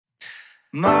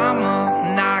Mama,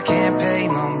 and I can't pay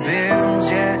my bills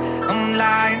yet. I'm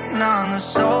lying on the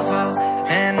sofa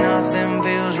and nothing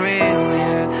feels real,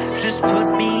 yeah. Just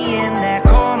put me in that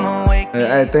coma, wake me.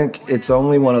 I think it's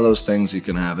only one of those things you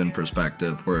can have in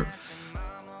perspective where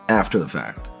after the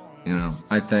fact, you know.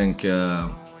 I think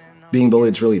being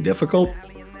bullied is really difficult,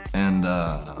 and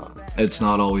it's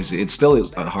not always, it still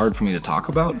is hard for me to talk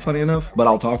about, funny enough, but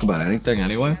I'll talk about anything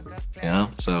anyway, you know.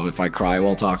 So if I cry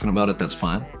while talking about it, that's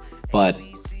fine. But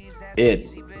it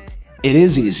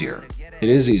is easier. It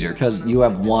is easier because you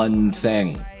have one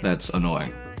thing that's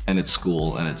annoying, and it's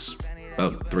school, and it's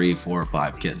about 3, 4,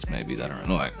 5 kids maybe that are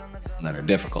annoying and that are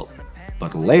difficult.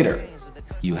 But later,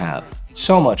 you have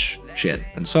so much shit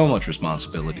and so much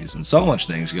responsibilities and so much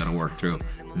things you gotta work through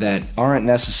that aren't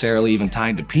necessarily even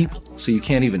tied to people. So you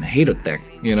can't even hate a thing,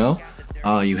 you know?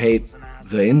 You hate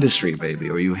the industry, maybe,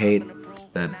 or you hate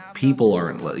that people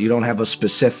aren't, you don't have a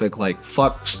specific, like,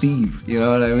 fuck Steve, you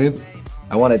know what I mean?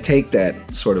 I want to take that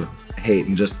sort of hate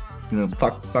and just, you know,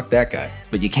 fuck that guy,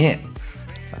 but you can't.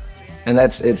 And I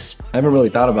haven't really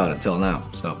thought about it till now,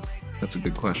 so that's a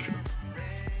good question.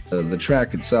 The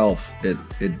track itself, it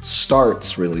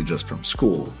starts really just from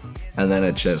school, and then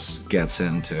it just gets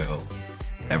into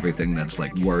everything that's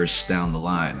like worse down the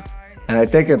line. And I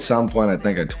think at some point,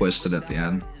 I twist it at the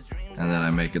end, and then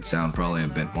I make it sound probably a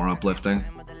bit more uplifting,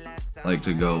 like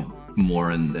to go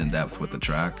more in depth with the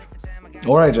track.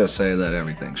 Or I just say that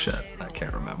everything's shit. I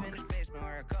can't remember.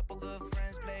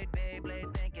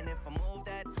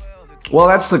 Well,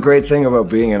 that's the great thing about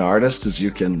being an artist, is you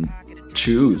can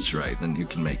choose, right? And you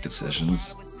can make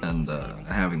decisions, and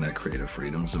having that creative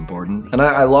freedom is important. And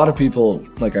a lot of people,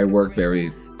 like, I work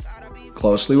very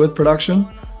closely with production,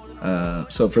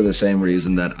 so for the same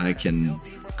reason that I can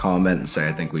comment and say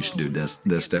I think we should do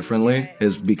this differently,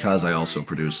 is because I also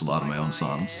produce a lot of my own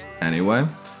songs anyway.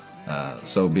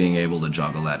 So being able to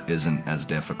juggle that isn't as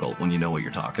difficult when you know what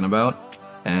you're talking about.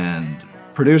 And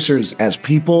producers as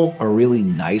people are really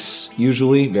nice,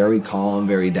 usually very calm,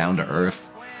 very down to earth,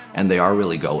 and they are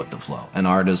really go with the flow. And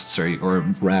artists or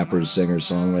rappers, singers,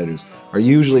 songwriters are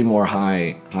usually more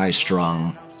high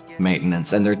strung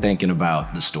maintenance, and they're thinking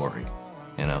about the story,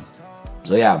 you know.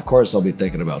 So yeah, of course I'll be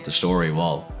thinking about the story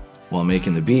while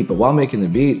making the beat, but while making the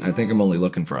beat, I think I'm only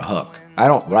looking for a hook. I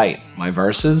don't write my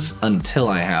verses until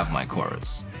I have my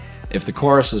chorus. If the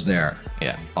chorus is there,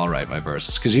 yeah, I'll write my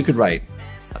verses, because you could write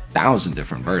 1,000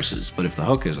 different verses, but if the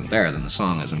hook isn't there, then the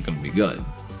song isn't going to be good,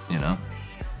 you know?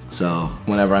 So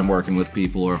whenever I'm working with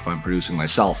people, or if I'm producing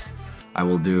myself, I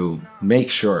will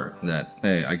make sure that,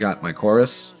 hey, I got my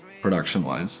chorus,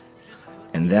 production-wise,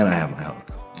 and then I have my hook.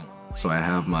 So I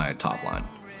have my top line,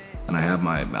 and I have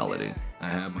my melody, I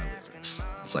have my lyrics.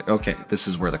 It's like, okay, this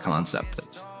is where the concept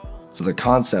is. So the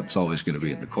concept's always going to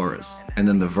be in the chorus, and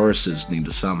then the verses need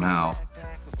to somehow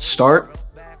start,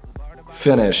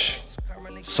 finish,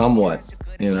 somewhat,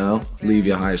 you know, leave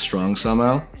you high strung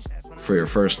somehow for your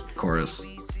first chorus,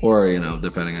 or, you know,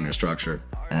 depending on your structure.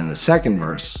 And the second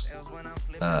verse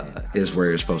is where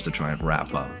you're supposed to try and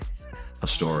wrap up a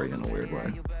story in a weird way.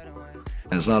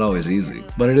 And it's not always easy,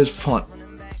 but it is fun.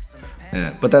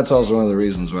 Yeah, but that's also one of the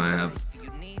reasons why I have,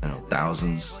 you know,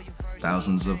 thousands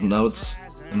of notes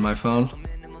in my phone.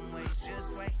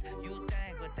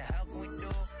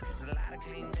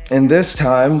 In this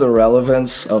time, the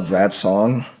relevance of that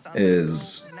song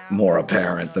is more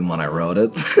apparent than when I wrote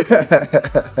it.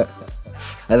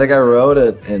 I think I wrote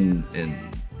it in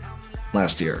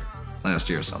last year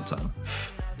sometime.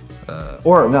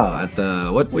 Or no, at the,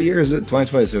 what year is it?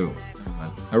 2022.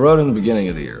 I wrote it in the beginning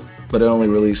of the year, but it only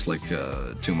released like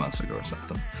 2 months ago or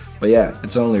something. But yeah,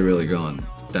 it's only really going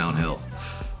downhill.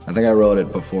 I think I wrote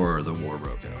it before the war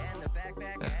broke out.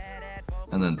 Yeah.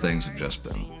 And then things have just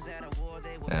been,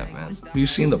 yeah, man. Have you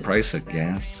seen the price of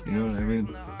gas? You know what I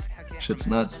mean? Shit's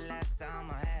nuts.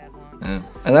 Yeah.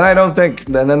 And then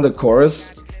and then the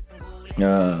chorus,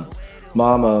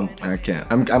 Mama, I can't.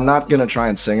 I'm not gonna try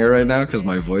and sing it right now because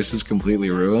my voice is completely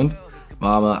ruined.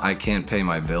 Mama, I can't pay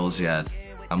my bills yet.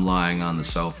 I'm lying on the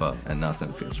sofa and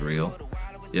nothing feels real.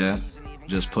 Yeah,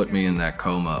 just put me in that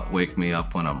coma, wake me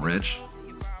up when I'm rich.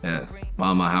 Yeah,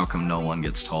 Mama, how come no one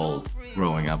gets told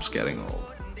growing up's getting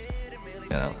old? You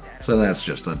know, so that's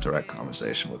just a direct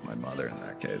conversation with my mother in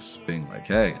that case, being like,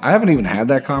 hey, I haven't even had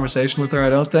that conversation with her, I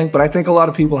don't think, but I think a lot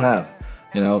of people have.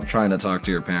 You know, trying to talk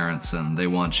to your parents, and they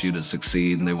want you to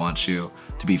succeed, and they want you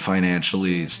to be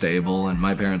financially stable, and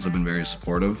my parents have been very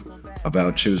supportive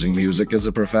about choosing music as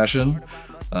a profession,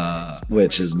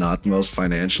 which is not the most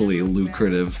financially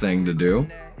lucrative thing to do,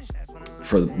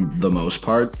 for the most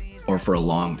part, or for a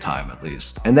long time at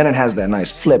least. And then it has that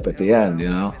nice flip at the end, you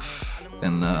know?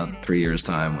 in 3 years'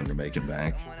 time when you're making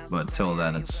bank. But till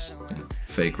then, it's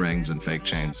fake rings and fake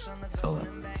chains. Till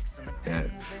then. Yeah.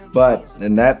 But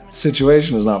in that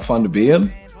situation, is not fun to be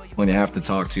in when you have to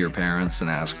talk to your parents and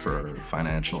ask for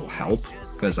financial help,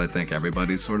 because I think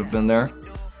everybody's sort of been there.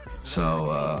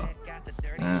 So,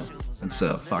 yeah, it's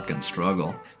a fucking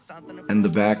struggle. And the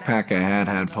backpack I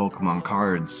had Pokemon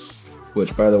cards,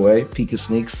 which, by the way, Pika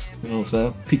sneaks, you know what I'm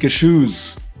saying? Pika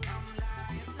shoes.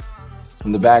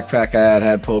 And the backpack I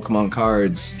had Pokemon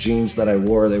cards. Jeans that I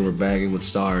wore, they were baggy with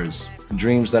stars.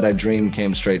 Dreams that I dreamed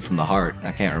came straight from the heart.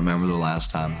 I can't remember the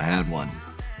last time I had one.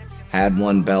 Had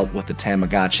one belt with the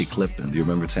Tamagotchi clip in. Do you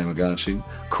remember Tamagotchi?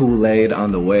 Kool-Aid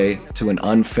on the way to an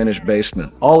unfinished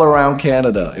basement. All around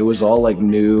Canada. It was all like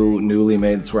newly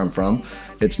made. That's where I'm from.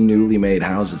 It's newly made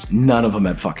houses. None of them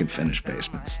had fucking finished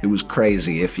basements. It was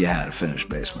crazy if you had a finished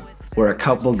basement. Where a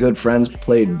couple good friends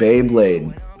played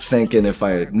Beyblade, thinking if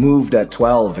I moved at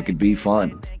 12, it could be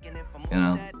fun. You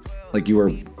know? Like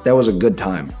that was a good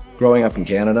time. Growing up in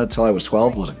Canada till I was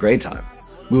 12 was a great time.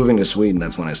 Moving to Sweden,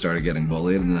 that's when I started getting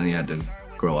bullied, and then you had to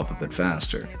grow up a bit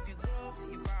faster.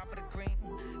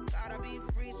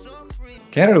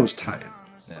 Canada was tight.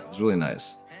 Yeah, it was really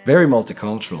nice. Very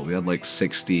multicultural. We had like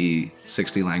 60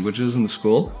 languages in the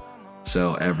school,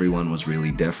 so everyone was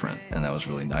really different, and that was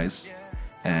really nice.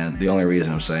 And the only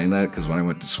reason I'm saying that, because when I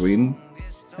went to Sweden,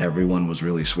 everyone was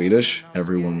really Swedish,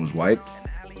 everyone was white,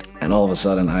 and all of a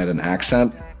sudden I had an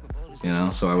accent, you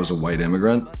know, so I was a white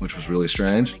immigrant, which was really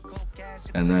strange.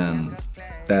 And then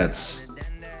that's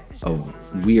a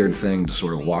weird thing to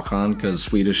sort of walk on, because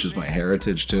Swedish is my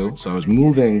heritage too. So I was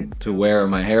moving to where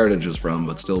my heritage is from,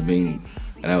 but still being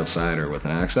an outsider with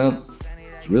an accent.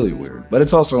 It's really weird. But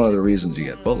it's also one of the reasons you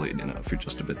get bullied, you know, if you're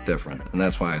just a bit different. And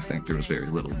that's why I think there was very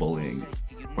little bullying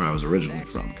where I was originally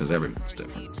from, because everyone was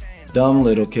different. Dumb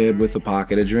little kid with a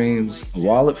pocket of dreams. A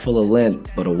wallet full of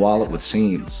lint, but a wallet with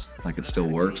seams. Like it still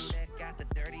works.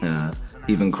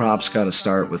 Even crops gotta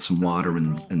start with some water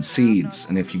and seeds,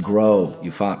 and if you grow,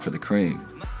 you fought for the cream.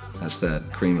 That's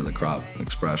that cream of the crop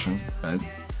expression, right?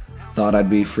 Thought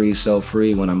I'd be free, so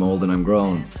free when I'm old and I'm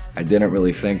grown. I didn't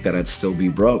really think that I'd still be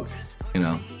broke, you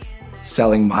know?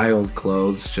 Selling my old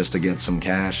clothes just to get some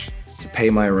cash, to pay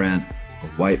my rent, or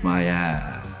wipe my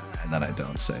ass. And then I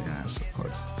don't say ass, of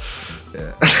course.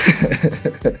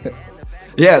 Yeah.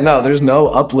 Yeah, no, there's no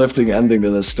uplifting ending to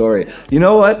this story. You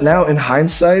know what? Now, in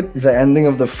hindsight, the ending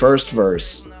of the first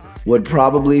verse would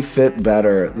probably fit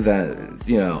better than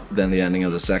the ending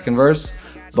of the second verse.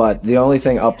 But the only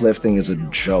thing uplifting is a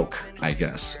joke, I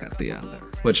guess, at the end there,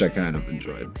 which I kind of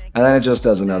enjoyed. And then it just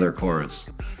does another chorus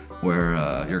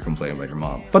where you're complaining about your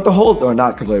mom. But the whole, or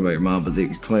not complaining about your mom, but you're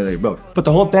complaining about your broke. But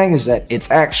the whole thing is that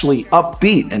it's actually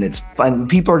upbeat and it's fun.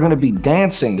 People are going to be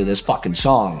dancing to this fucking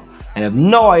song. And I have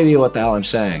no idea what the hell I'm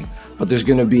saying, but there's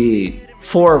gonna be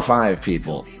 4 or 5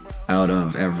 people out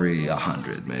of every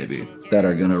 100 maybe that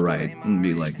are gonna write and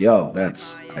be like, yo,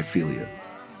 I feel you.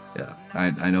 Yeah,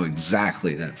 I know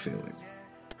exactly that feeling.